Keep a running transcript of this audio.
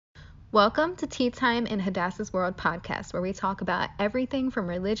Welcome to Tea Time in Hadassah's World podcast, where we talk about everything from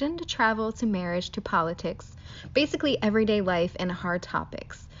religion to travel to marriage to politics, basically everyday life and hard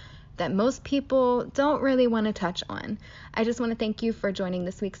topics that most people don't really want to touch on. I just want to thank you for joining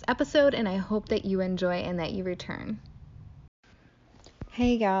this week's episode, and I hope that you enjoy and that you return.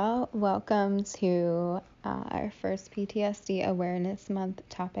 Hey y'all, welcome to our first PTSD Awareness Month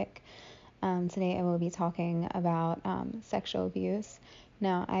topic. Today I will be talking about sexual abuse.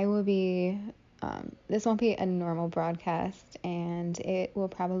 Now this won't be a normal broadcast, and it will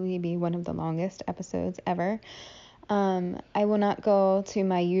probably be one of the longest episodes ever. I will not go to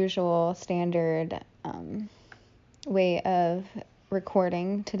my usual standard way of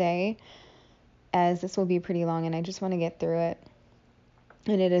recording today, as this will be pretty long and I just want to get through it.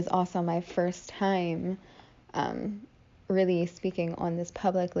 And it is also my first time really speaking on this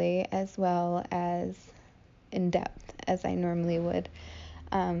publicly as well as in depth as I normally would.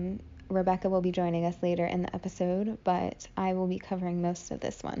 Rebecca will be joining us later in the episode, but I will be covering most of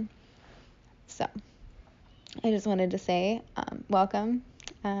this one. So I just wanted to say welcome,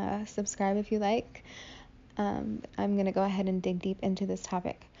 subscribe if you like. I'm going to go ahead and dig deep into this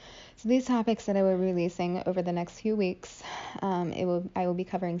topic. So these topics that I will be releasing over the next few weeks, I will be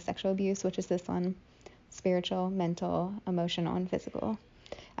covering sexual abuse, which is this one, spiritual, mental, emotional, and physical.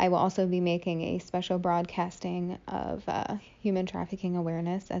 I will also be making a special broadcasting of human trafficking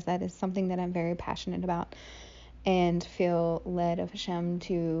awareness, as that is something that I'm very passionate about and feel led of Hashem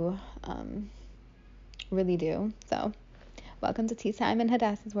to really do. So welcome to Tea Time in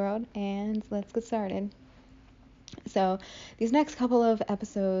Hadassah's World, and let's get started. So these next couple of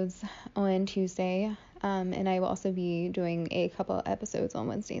episodes on Tuesday, and I will also be doing a couple episodes on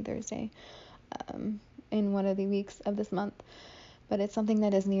Wednesday and Thursday in one of the weeks of this month. But it's something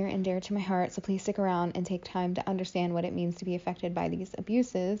that is near and dear to my heart, so please stick around and take time to understand what it means to be affected by these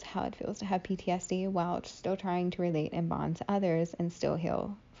abuses, how it feels to have PTSD while still trying to relate and bond to others and still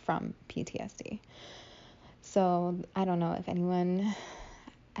heal from PTSD. So I don't know if anyone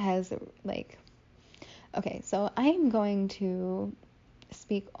has okay, so I am going to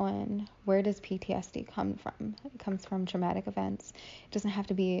speak on where does PTSD come from. It comes from traumatic events. It doesn't have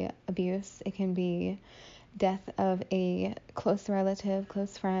to be abuse. It can be death of a close relative,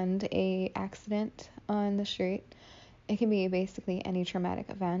 close friend, a accident on the street. It can be basically any traumatic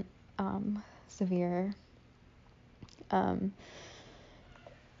event, severe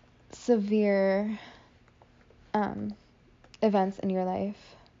events in your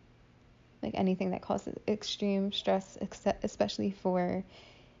life, like anything that causes extreme stress, especially for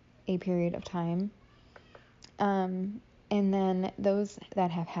a period of time. And then those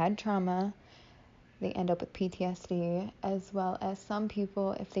that have had trauma, they end up with PTSD, as well as some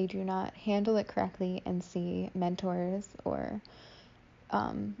people, if they do not handle it correctly and see mentors or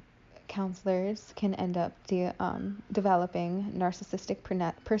counselors, can end up developing narcissistic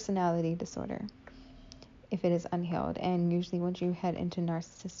personality disorder if it is unhealed. And usually once you head into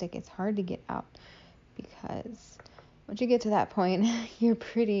narcissistic, it's hard to get out, because once you get to that point, you're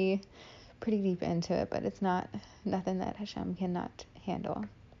pretty deep into it, but it's nothing that Hashem cannot handle.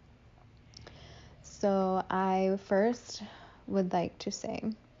 So I first would like to say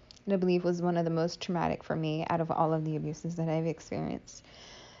that I believe was one of the most traumatic for me out of all of the abuses that I've experienced,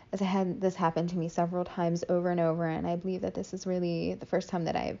 as I had this happen to me several times over and over, and I believe that this is really the first time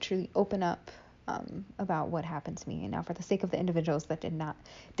that I have truly opened up about what happened to me. And now, for the sake of the individuals that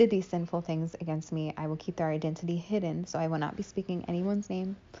did these sinful things against me, I will keep their identity hidden, so I will not be speaking anyone's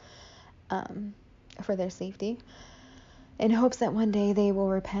name for their safety, in hopes that one day they will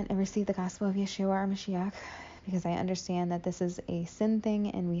repent and receive the gospel of Yeshua, our Mashiach, because I understand that this is a sin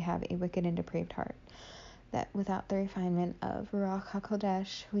thing and we have a wicked and depraved heart, that without the refinement of Ruach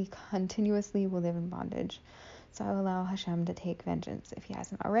HaKodesh, we continuously will live in bondage. So I will allow Hashem to take vengeance if he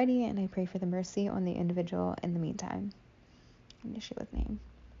hasn't already, and I pray for the mercy on the individual in the meantime. In Yeshua's name.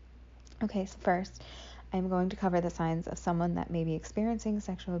 Okay, so first, I'm going to cover the signs of someone that may be experiencing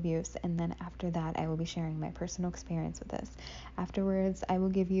sexual abuse, and then after that, I will be sharing my personal experience with this. Afterwards, I will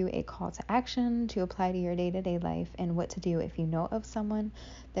give you a call to action to apply to your day-to-day life and what to do if you know of someone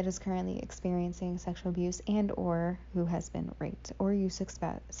that is currently experiencing sexual abuse and or who has been raped, or you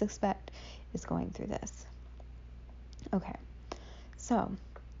suspect is going through this. Okay, so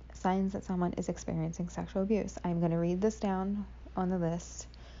signs that someone is experiencing sexual abuse. I'm going to read this down on the list.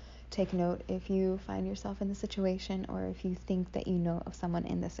 Take note if you find yourself in the situation or if you think that you know of someone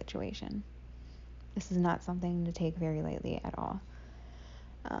in this situation. This is not something to take very lightly at all.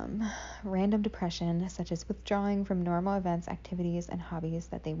 Um, Random depression, such as withdrawing from normal events, activities, and hobbies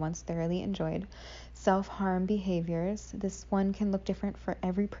that they once thoroughly enjoyed. Self-harm behaviors. This one can look different for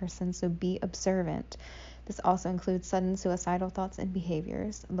every person, so be observant. This also includes sudden suicidal thoughts and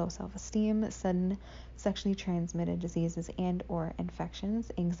behaviors, low self-esteem, sudden sexually transmitted diseases and or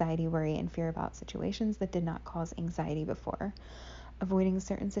infections, anxiety, worry, and fear about situations that did not cause anxiety before. Avoiding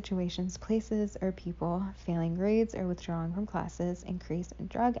certain situations, places, or people, failing grades or withdrawing from classes, increase in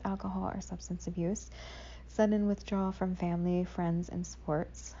drug, alcohol, or substance abuse, sudden withdrawal from family, friends, and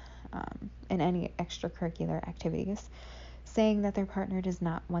sports, and any extracurricular activities, saying that their partner does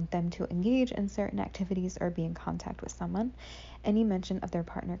not want them to engage in certain activities or be in contact with someone, any mention of their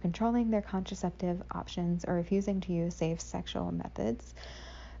partner controlling their contraceptive options or refusing to use safe sexual methods,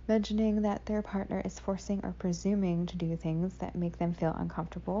 mentioning that their partner is forcing or presuming to do things that make them feel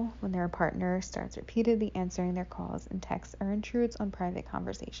uncomfortable when their partner starts repeatedly answering their calls and texts or intrudes on private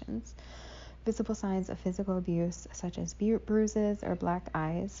conversations. Visible signs of physical abuse, such as bruises or black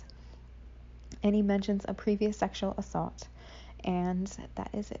eyes. Any mentions of previous sexual assault. And that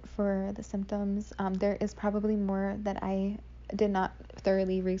is it for the symptoms. There is probably more that I did not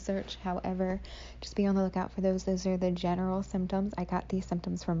thoroughly research. However, just be on the lookout for those. Those are the general symptoms. I got these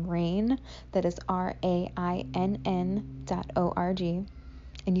symptoms from RAINN, that is RAINN.org.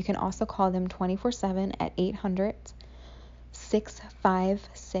 And you can also call them 24/7 at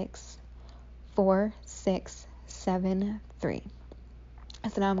 800-656-4673.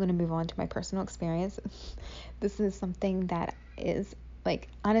 So now I'm going to move on to my personal experience. This is something that is, like,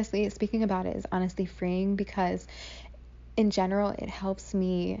 honestly, speaking about it is honestly freeing, because in general it helps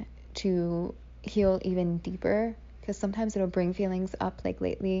me to heal even deeper, because sometimes it'll bring feelings up. Like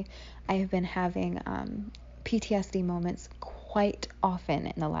lately I have been having PTSD moments quite often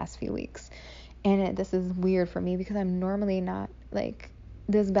in the last few weeks, and this is weird for me because I'm normally not like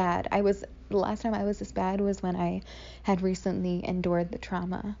this bad. The last time I was this bad was when I had recently endured the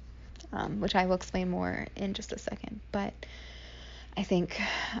trauma, which I will explain more in just a second. But I think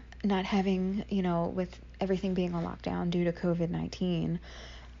not having, with everything being on lockdown due to COVID-19,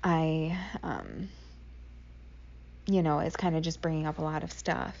 it's kind of just bringing up a lot of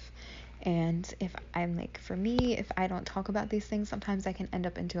stuff. And if I don't talk about these things, sometimes I can end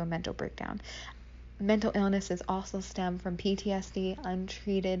up into a mental breakdown. Mental illnesses also stem from PTSD,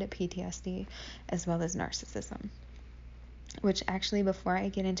 untreated PTSD, as well as narcissism. Which actually, before I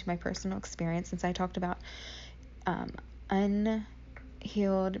get into my personal experience, since I talked about unhealed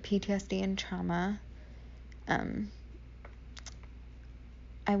PTSD and trauma, I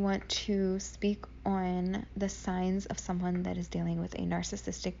want to speak on the signs of someone that is dealing with a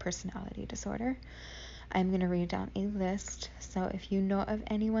narcissistic personality disorder. I'm going to read down a list. So if you know of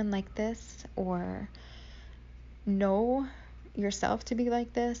anyone like this, or know yourself to be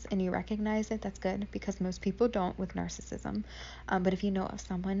like this and you recognize it, that's good, because most people don't with narcissism. But if you know of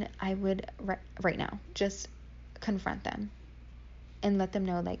someone, I would right now just confront them and let them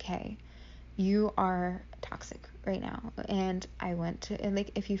know, like, hey, you are toxic right now, and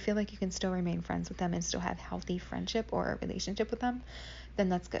if you feel like you can still remain friends with them and still have healthy friendship or a relationship with them, then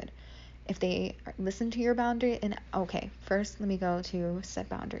that's good. If they listen to your boundary, and okay, first let me go to set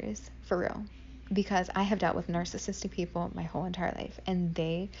boundaries for real, because I have dealt with narcissistic people my whole entire life, and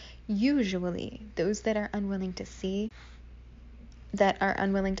they usually, those that are unwilling to see that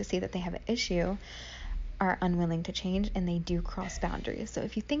they have an issue, are unwilling to change, and they do cross boundaries. So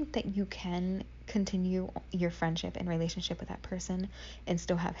if you think that you can continue your friendship and relationship with that person and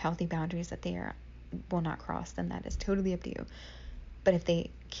still have healthy boundaries that will not cross, then that is totally up to you. But if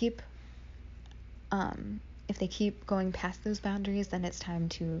they keep going past those boundaries, then it's time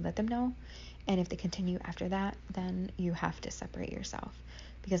to let them know. And if they continue after that, then you have to separate yourself,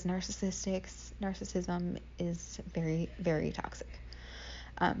 because narcissism is very, very toxic.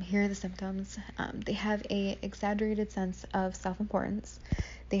 Here are the symptoms. They have an exaggerated sense of self-importance.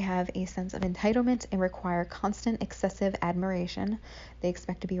 They have a sense of entitlement and require constant excessive admiration. They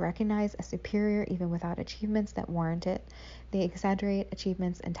expect to be recognized as superior even without achievements that warrant it. They exaggerate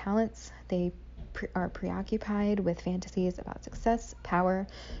achievements and talents. They are preoccupied with fantasies about success, power,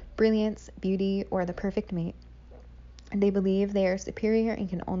 brilliance, beauty, or the perfect mate. They believe they are superior and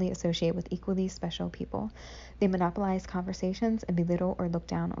can only associate with equally special people. They monopolize conversations and belittle or look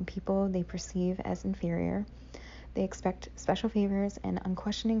down on people they perceive as inferior. They expect special favors and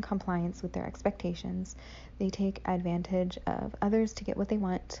unquestioning compliance with their expectations. They take advantage of others to get what they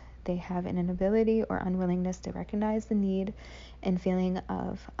want. They have an inability or unwillingness to recognize the need and feeling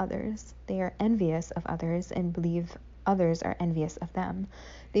of others. They are envious of others and believe others are envious of them.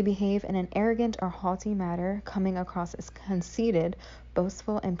 They behave in an arrogant or haughty manner, coming across as conceited,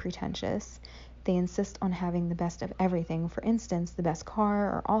 boastful, and pretentious. They insist on having the best of everything. For instance, the best car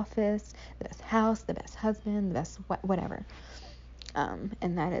or office, the best house, the best husband, the best whatever.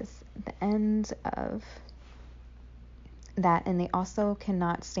 And that is the end of that. And they also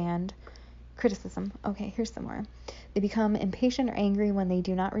cannot stand criticism. Okay, here's some more. They become impatient or angry when they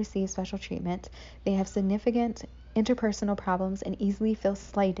do not receive special treatment. They have significant interpersonal problems and easily feel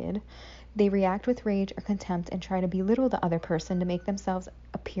slighted. They react with rage or contempt and try to belittle the other person to make themselves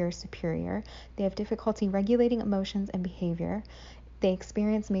appear superior. They have difficulty regulating emotions and behavior. They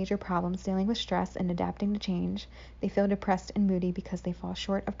experience major problems dealing with stress and adapting to change. They feel depressed and moody because they fall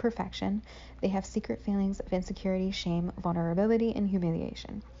short of perfection. They have secret feelings of insecurity, shame, vulnerability, and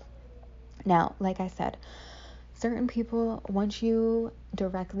humiliation. Now, like I said, certain people, once you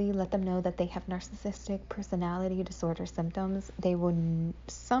directly let them know that they have narcissistic personality disorder symptoms, they will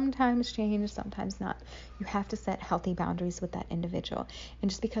sometimes change, sometimes not. You have to set healthy boundaries with that individual.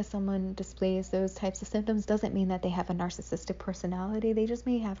 And just because someone displays those types of symptoms doesn't mean that they have a narcissistic personality. They just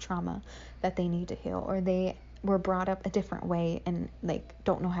may have trauma that they need to heal, or they were brought up a different way and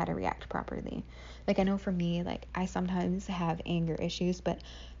don't know how to react properly. I know for me, I sometimes have anger issues, but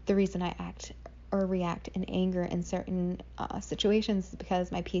the reason I act or react in anger in certain situations is because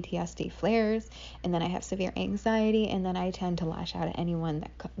my PTSD flares, and then I have severe anxiety, and then I tend to lash out at anyone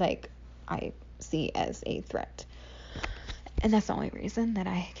that I see as a threat. And that's the only reason that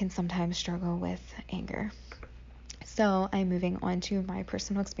I can sometimes struggle with anger. So I'm moving on to my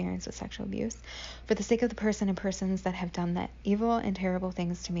personal experience with sexual abuse. For the sake of the person and persons that have done that evil and terrible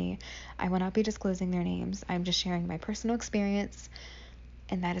things to me, I will not be disclosing their names. I'm just sharing my personal experience,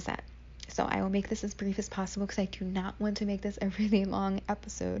 and that is that. So I will make this as brief as possible because I do not want to make this a really long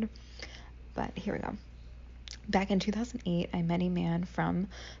episode. But here we go. Back in 2008, I met a man from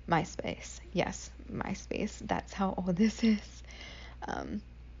MySpace. Yes, MySpace. That's how old this is.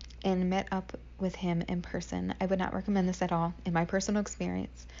 And met up with him in person. I would not recommend this at all. In my personal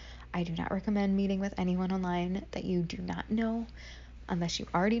experience, I do not recommend meeting with anyone online that you do not know. Unless you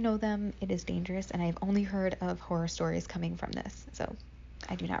already know them, it is dangerous, and I've only heard of horror stories coming from this. So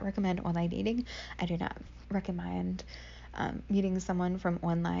I do not recommend online dating. I do not recommend meeting someone from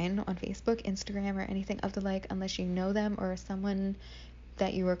online on Facebook, Instagram, or anything of the like unless you know them or someone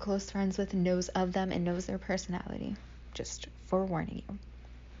that you are close friends with knows of them and knows their personality. Just forewarning you.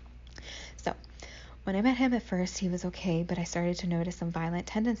 So when I met him at first, he was okay, but I started to notice some violent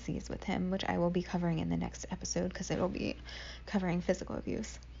tendencies with him, which I will be covering in the next episode because it will be covering physical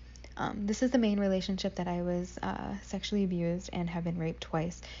abuse. This is the main relationship that I was sexually abused and have been raped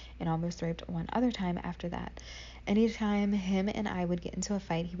twice and almost raped one other time after that. Anytime him and I would get into a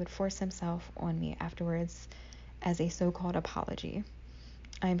fight, he would force himself on me afterwards as a so-called apology.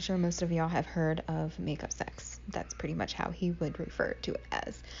 I'm sure most of y'all have heard of makeup sex. That's pretty much how he would refer to it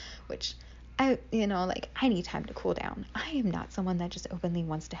as, which I need time to cool down. I am not someone that just openly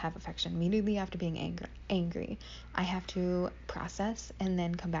wants to have affection immediately after being angry. I have to process and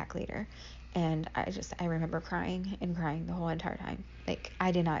then come back later. And I remember crying the whole entire time.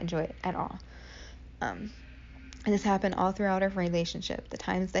 I did not enjoy it at all. And this happened all throughout our relationship. The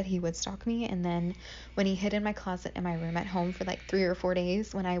times that he would stalk me, and then when he hid in my closet in my room at home for 3 or 4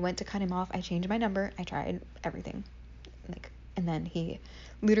 days, when I went to cut him off, I changed my number. I tried everything. And then he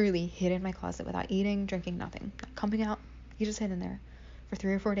literally hid in my closet without eating, drinking, nothing. Coming out, he just hid in there for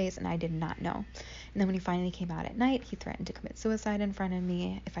 3 or 4 days, and I did not know. And then when he finally came out at night, he threatened to commit suicide in front of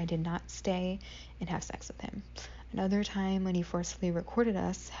me if I did not stay and have sex with him. Another time when he forcefully recorded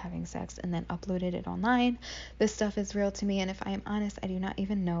us having sex and then uploaded it online. This stuff is real to me, and if I am honest, I do not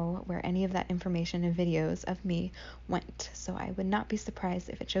even know where any of that information and videos of me went. So I would not be surprised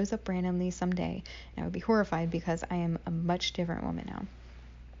if it shows up randomly someday, and I would be horrified because I am a much different woman now.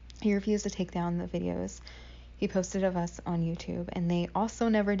 He refused to take down the videos he posted of us on YouTube, and they also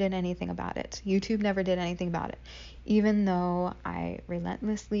never did anything about it. YouTube never did anything about it, even though I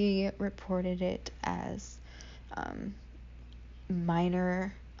relentlessly reported it as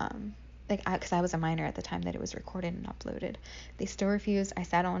minor, because I was a minor at the time that it was recorded and uploaded. They still refused. I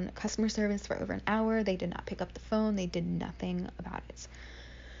sat on customer service for over an hour. They did not pick up the phone. They did nothing about it.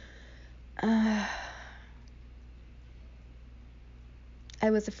 I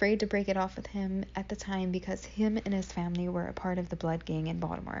was afraid to break it off with him at the time because him and his family were a part of the Blood Gang in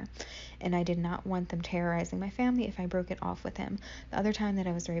Baltimore, and I did not want them terrorizing my family if I broke it off with him. The other time that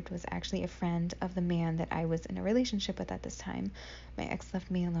I was raped was actually a friend of the man that I was in a relationship with at this time. My ex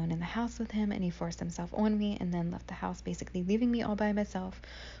left me alone in the house with him, and he forced himself on me and then left the house, basically leaving me all by myself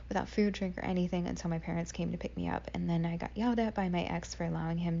without food, drink, or anything until my parents came to pick me up, and then I got yelled at by my ex for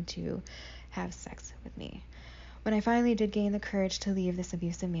allowing him to have sex with me. When I finally did gain the courage to leave this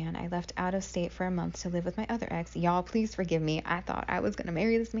abusive man, I left out of state for a month to live with my other ex. Y'all, please forgive me. I thought I was going to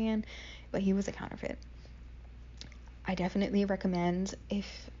marry this man, but he was a counterfeit. I definitely recommend, if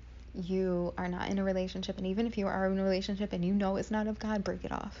you are not in a relationship, and even if you are in a relationship and you know it's not of God, break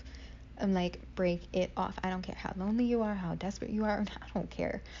it off. I'm like, break it off. I don't care how lonely you are, how desperate you are. I don't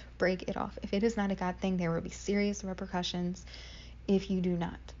care. Break it off. If it is not a God thing, there will be serious repercussions if you do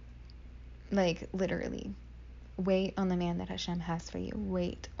not. Like, literally. Wait on the man that Hashem has for you.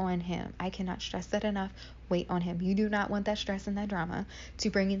 Wait on him. I cannot stress that enough. Wait on him. You do not want that stress and that drama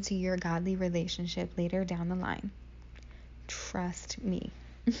to bring into your godly relationship later down the line. Trust me.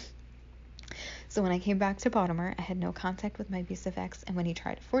 So when I came back to Baltimore, I had no contact with my abusive ex, and when he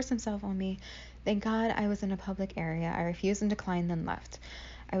tried to force himself on me, thank God I was in a public area. I refused and declined, then left.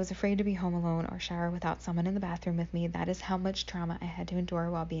 I was afraid to be home alone or shower without someone in the bathroom with me. That is how much trauma I had to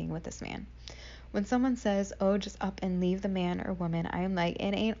endure while being with this man. When someone says, oh, just up and leave the man or woman, I am like,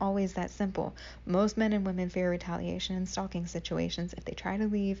 it ain't always that simple. Most men and women fear retaliation in stalking situations if they try to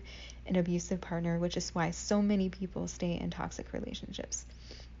leave an abusive partner, which is why so many people stay in toxic relationships.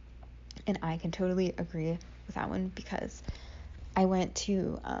 And I can totally agree with that one, because I went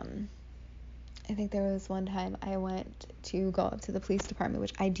to, I think there was one time I went to go up to the police department,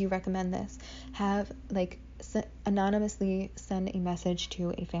 which I do recommend this, have like anonymously send a message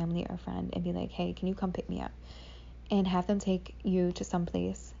to a family or friend and be like, hey, can you come pick me up, and have them take you to some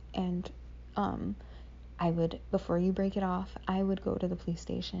place. And I would, before you break it off, I would go to the police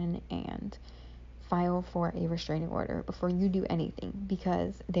station and file for a restraining order before you do anything,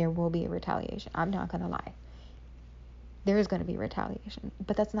 because there will be a retaliation. I'm not gonna lie, there is going to be retaliation,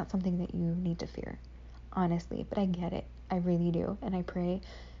 but that's not something that you need to fear, honestly. But I get it, I really do, and I pray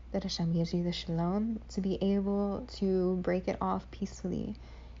that Hashem gives you the shalom to be able to break it off peacefully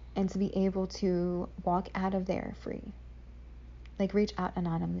and to be able to walk out of there free. Like, reach out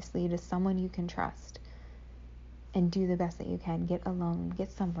anonymously to someone you can trust and do the best that you can. Get alone,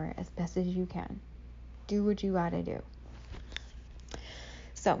 get somewhere as best as you can. Do what you gotta do.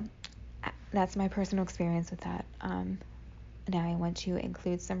 So that's my personal experience with that. Now I want to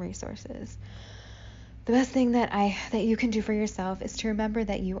include some resources. The best thing that you can do for yourself is to remember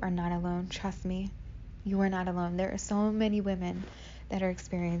that you are not alone. Trust me, you are not alone. There are so many women that are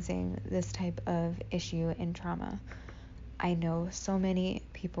experiencing this type of issue and trauma. I know so many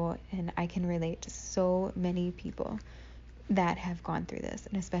people, and I can relate to so many people that have gone through this,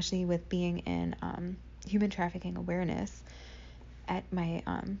 and especially with being in human trafficking awareness at my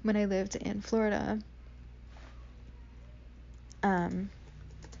when I lived in Florida.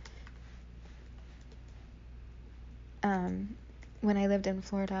 When I lived in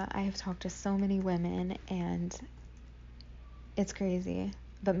Florida, I have talked to so many women, and it's crazy.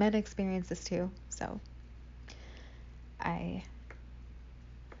 But men experience this too, so I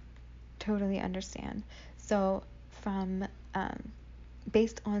totally understand. So from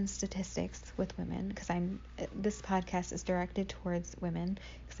based on statistics with women, because this podcast is directed towards women,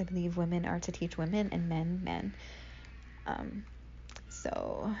 because I believe women are to teach women and men.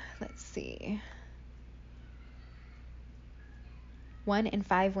 So let's see. 1 in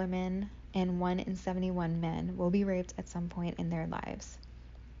 5 women and 1 in 71 men will be raped at some point in their lives.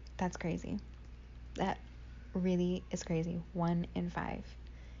 That's crazy. That really is crazy. 1 in 5.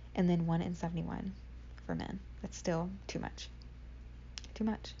 And then 1 in 71 for men. That's still too much. Too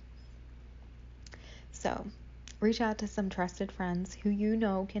much. So, reach out to some trusted friends who you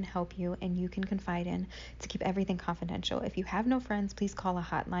know can help you and you can confide in to keep everything confidential. If you have no friends, please call a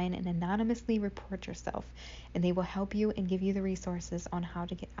hotline and anonymously report yourself, and they will help you and give you the resources on how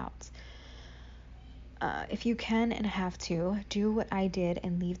to get out. If you can and have to, do what I did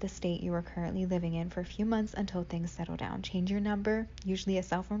and leave the state you are currently living in for a few months until things settle down. Change your number. Usually a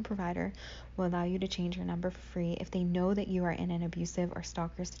cell phone provider will allow you to change your number for free if they know that you are in an abusive or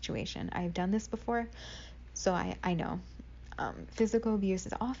stalker situation. I've done this before, so I know. Physical abuse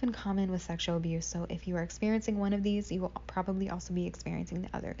is often common with sexual abuse, so if you are experiencing one of these, you will probably also be experiencing the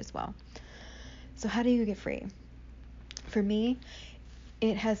other as well. So how do you get free? For me,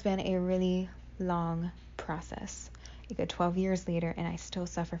 it has been a really long process. A good 12 years later, and I still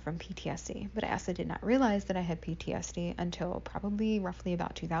suffer from PTSD. But I also did not realize that I had PTSD until probably roughly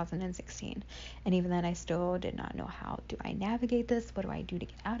about 2016. And even then, I still did not know how do I navigate this? What do I do to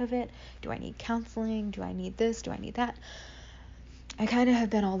get out of it? Do I need counseling? Do I need this? Do I need that? I kind of have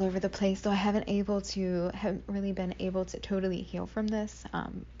been all over the place, so I haven't really been able to totally heal from this.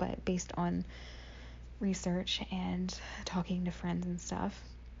 But based on research and talking to friends and stuff,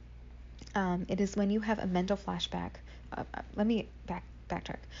 it is when you have a mental flashback. Let me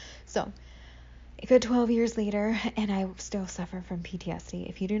backtrack. So, a good 12 years later, and I still suffer from PTSD.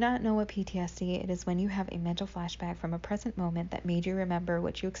 If you do not know what PTSD, it is when you have a mental flashback from a present moment that made you remember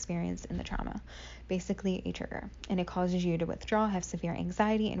what you experienced in the trauma. Basically, a trigger. And it causes you to withdraw, have severe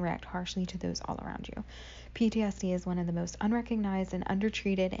anxiety, and react harshly to those all around you. PTSD is one of the most unrecognized and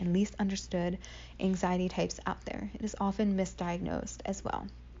undertreated and least understood anxiety types out there. It is often misdiagnosed as well.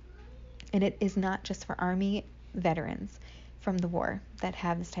 And it is not just for Army veterans from the war that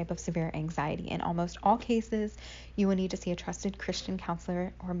have this type of severe anxiety. In almost all cases, you will need to see a trusted Christian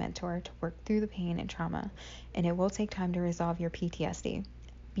counselor or mentor to work through the pain and trauma, and it will take time to resolve your PTSD.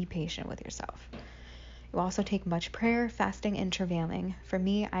 Be patient with yourself. It will also take much prayer, fasting, and travailing. For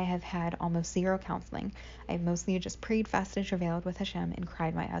me, I have had almost zero counseling. I have mostly just prayed, fasted, travailed with Hashem, and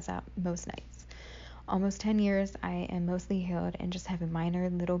cried my eyes out most nights. Almost 10 years, I am mostly healed and just have a minor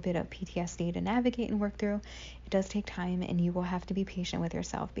little bit of PTSD to navigate and work through. It does take time, and you will have to be patient with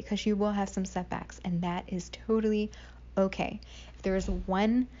yourself because you will have some setbacks, and that is totally okay. If there is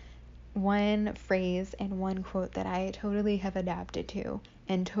one phrase and one quote that I totally have adapted to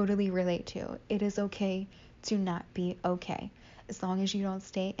and totally relate to, it is okay to not be okay. As long as you don't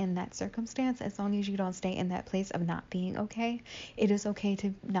stay in that circumstance, as long as you don't stay in that place of not being okay, it is okay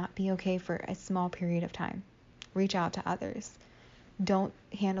to not be okay for a small period of time. Reach out to others. Don't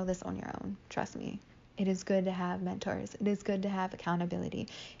handle this on your own. Trust me. It is good to have mentors. It is good to have accountability.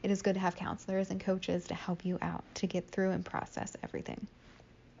 It is good to have counselors and coaches to help you out to get through and process everything.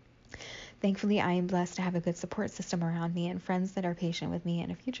 Thankfully, I am blessed to have a good support system around me and friends that are patient with me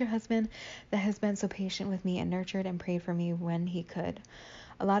and a future husband that has been so patient with me and nurtured and prayed for me when he could.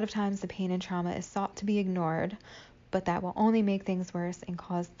 A lot of times the pain and trauma is thought to be ignored, but that will only make things worse and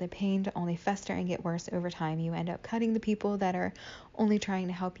cause the pain to only fester and get worse over time. You end up cutting the people that are only trying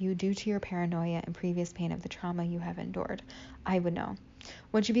to help you due to your paranoia and previous pain of the trauma you have endured. I would know.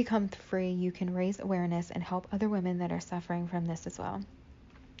 Once you become free, you can raise awareness and help other women that are suffering from this as well.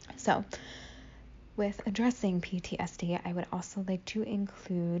 So, with addressing PTSD, I would also like to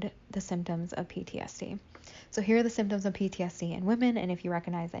include the symptoms of PTSD. So here are the symptoms of PTSD in women, and if you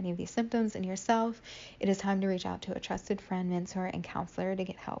recognize any of these symptoms in yourself, it is time to reach out to a trusted friend, mentor, and counselor to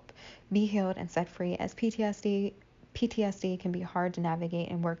get help. Be healed and set free, as PTSD can be hard to navigate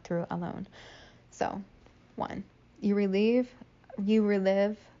and work through alone. So, 1. You relive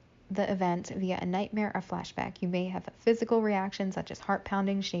the event via a nightmare or flashback. You may have a physical reaction such as heart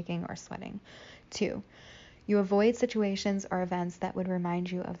pounding, shaking, or sweating. 2. You avoid situations or events that would remind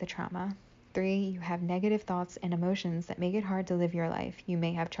you of the trauma. 3. You have negative thoughts and emotions that make it hard to live your life. You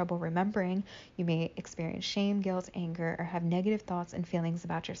may have trouble remembering. You may experience shame, guilt, anger, or have negative thoughts and feelings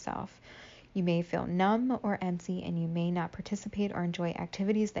about yourself. You may feel numb or empty, and you may not participate or enjoy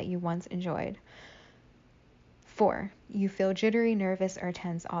activities that you once enjoyed. 4. You feel jittery, nervous, or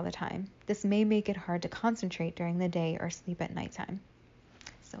tense all the time. This may make it hard to concentrate during the day or sleep at nighttime.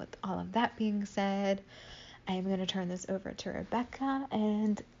 So with all of that being said, I am going to turn this over to Rebecca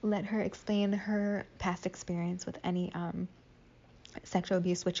and let her explain her past experience with any sexual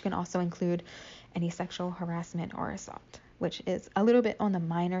abuse, which can also include any sexual harassment or assault, which is a little bit on the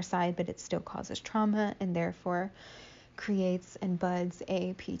minor side, but it still causes trauma and therefore creates and buds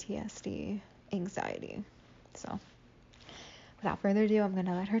a PTSD anxiety. So without further ado, I'm going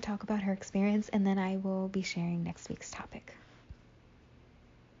to let her talk about her experience, and then I will be sharing next week's topic.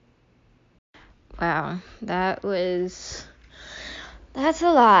 Wow, that's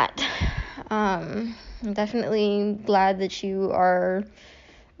a lot. I'm definitely glad that you are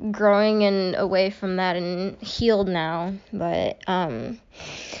growing and away from that and healed now. But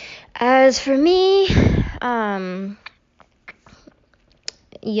as for me,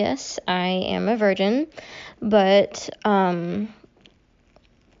 yes, I am a virgin, but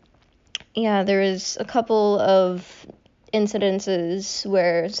there is a couple of incidences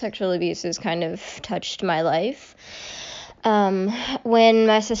where sexual abuse has kind of touched my life. When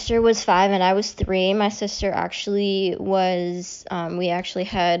my sister was 5 and I was 3, my sister actually was, we actually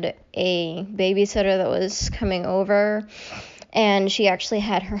had a babysitter that was coming over, and she actually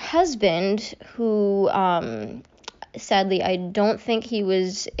had her husband who, sadly, I don't think he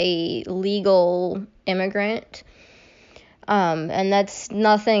was a legal immigrant. And that's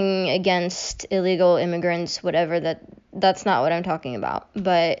nothing against illegal immigrants, whatever, that's not what I'm talking about.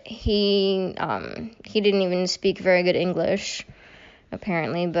 But he didn't even speak very good English,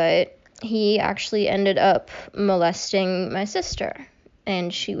 apparently, but he actually ended up molesting my sister,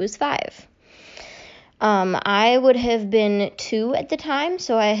 and she was 5. I would have been 2 at the time,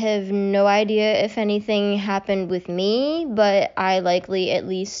 so I have no idea if anything happened with me, but I likely at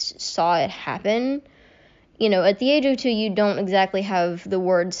least saw it happen. At the age of 2, you don't exactly have the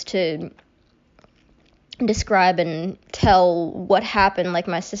words to describe and tell what happened like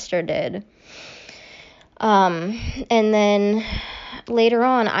my sister did. And then later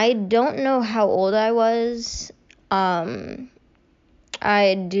on, I don't know how old I was. I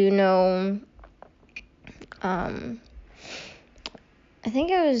do know, I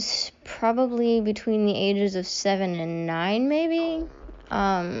think I was probably between the ages of 7 and 9, maybe.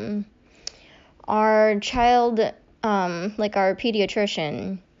 Our child, like our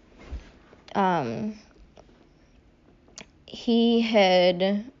pediatrician, he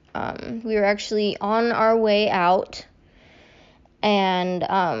had, we were actually on our way out, and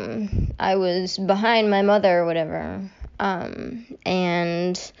I was behind my mother or whatever,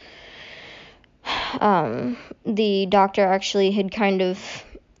 and the doctor actually had kind of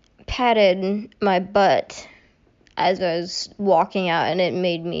patted my butt as I was walking out, and it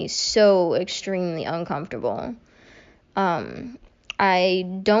made me so extremely uncomfortable.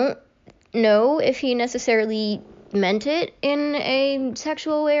 I don't know if he necessarily meant it in a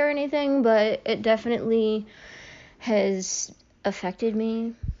sexual way or anything, but it definitely has affected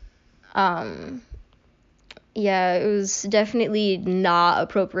me. Yeah, it was definitely not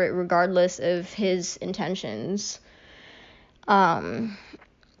appropriate regardless of his intentions. And,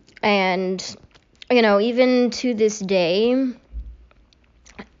 even to this day,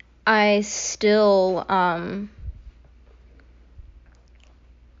 I still,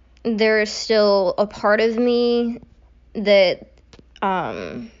 there is still a part of me that,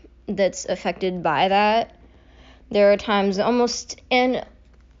 that's affected by that. There are times almost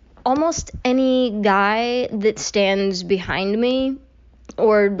any guy that stands behind me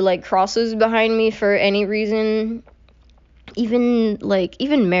or like crosses behind me for any reason, even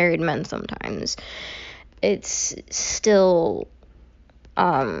married men sometimes, it's still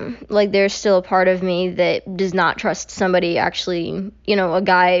there's still a part of me that does not trust somebody actually, a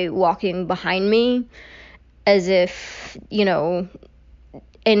guy walking behind me, as if,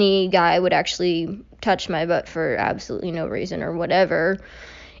 any guy would actually touch my butt for absolutely no reason or whatever,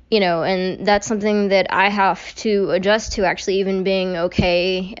 and that's something that I have to adjust to, actually even being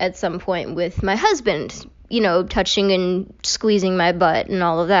okay at some point with my husband, touching and squeezing my butt and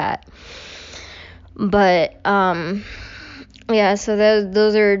all of that. But, yeah, so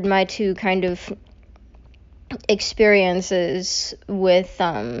those are my 2 kind of experiences with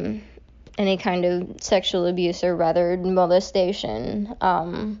any kind of sexual abuse, or rather molestation.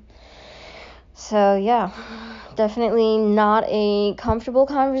 So yeah, definitely not a comfortable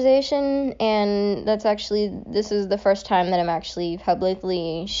conversation, and this is the first time that I'm actually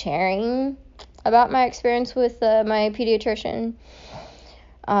publicly sharing about my experience with my pediatrician.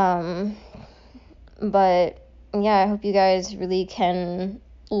 But yeah, I hope you guys really can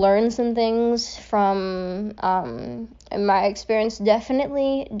learn some things from my experience.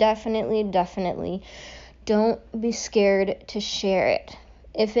 Definitely don't be scared to share it.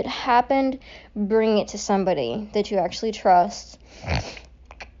 If it happened, bring it to somebody that you actually trust,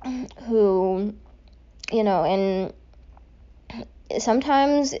 who, and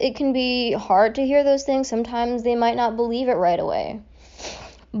sometimes it can be hard to hear those things. Sometimes they might not believe it right away.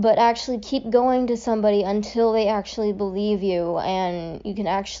 But actually keep going to somebody until they actually believe you, and you can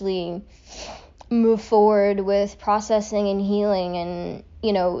actually move forward with processing and healing, and,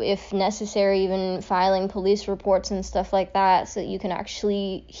 if necessary, even filing police reports and stuff like that, so that you can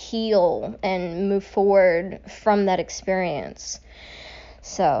actually heal and move forward from that experience.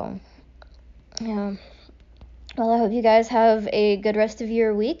 So, yeah. Well, I hope you guys have a good rest of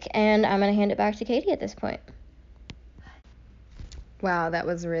your week, and I'm going to hand it back to Katie at this point. Wow, that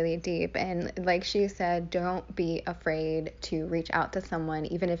was really deep. And like she said, don't be afraid to reach out to someone,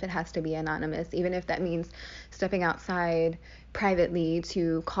 even if it has to be anonymous, even if that means stepping outside privately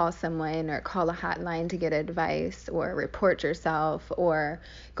to call someone or call a hotline to get advice or report yourself, or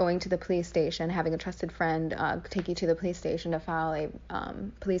going to the police station, having a trusted friend take you to the police station to file a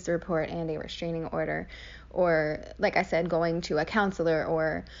police report and a restraining order. Or, like I said, going to a counselor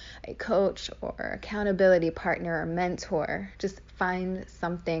or a coach or accountability partner or mentor. Just find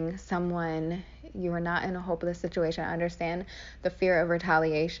someone. You are not in a hopeless situation. I understand the fear of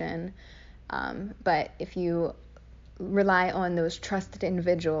retaliation. But if you rely on those trusted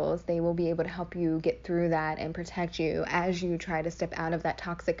individuals. They will be able to help you get through that and protect you as you try to step out of that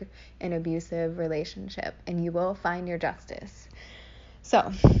toxic and abusive relationship, and you will find your justice.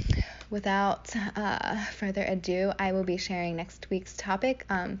 So, without further ado, I will be sharing next week's topic.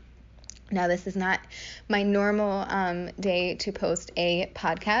 Now, this is not my normal day to post a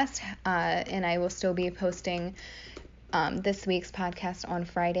podcast, and I will still be posting this week's podcast on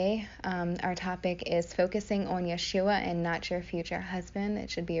Friday. Our topic is focusing on Yeshua and not your future husband. It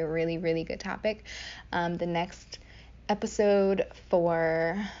should be a really, really good topic. The next episode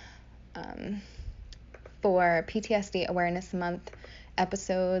for PTSD Awareness Month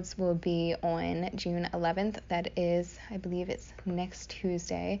episodes will be on June 11th. That is, I believe it's next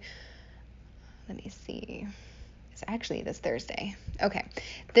Tuesday. Let me see. It's actually this Thursday. Okay.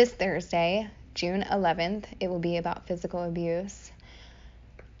 This Thursday, June 11th, it will be about physical abuse.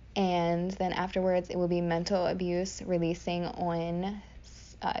 And then afterwards, it will be mental abuse, releasing on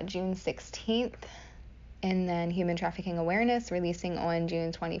June 16th. And then human trafficking awareness, releasing on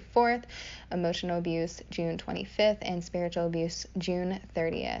June 24th. Emotional abuse, June 25th. And spiritual abuse, June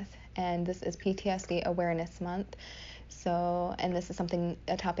 30th. And this is PTSD Awareness Month. So, and this is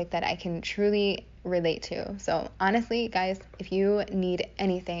a topic that I can truly relate to. So honestly, guys, if you need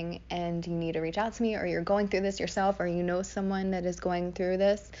anything and you need to reach out to me, or you're going through this yourself, or you know someone that is going through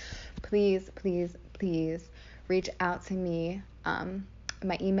this, please, please, please reach out to me.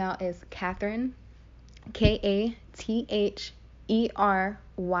 My email is Katheryn, KATHERYN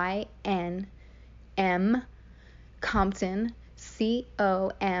M Compton,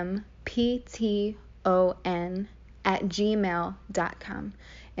 COMPTON @gmail.com,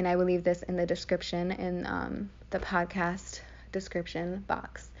 and I will leave this in the description in the podcast description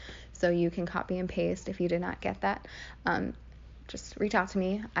box, so you can copy and paste if you did not get that. Just reach out to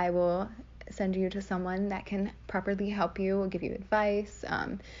me. I will send you to someone that can properly help you, give you advice,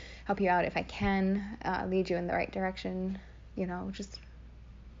 help you out if I can, lead you in the right direction. Just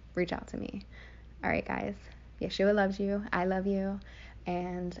reach out to me. All right, guys. Yeshua loves you. I love you.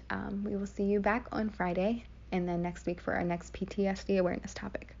 And we will see you back on Friday, and then next week for our next PTSD awareness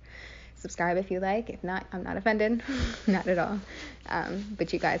topic. Subscribe if you like. If not, I'm not offended. Not at all.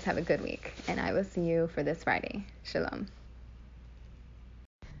 But you guys have a good week, and I will see you for this Friday. Shalom.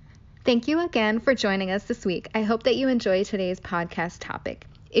 Thank you again for joining us this week. I hope that you enjoyed today's podcast topic.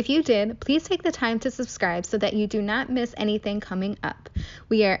 If you did, please take the time to subscribe so that you do not miss anything coming up.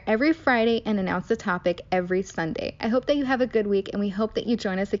 We air every Friday and announce the topic every Sunday. I hope that you have a good week, and we hope that you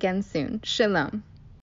join us again soon. Shalom.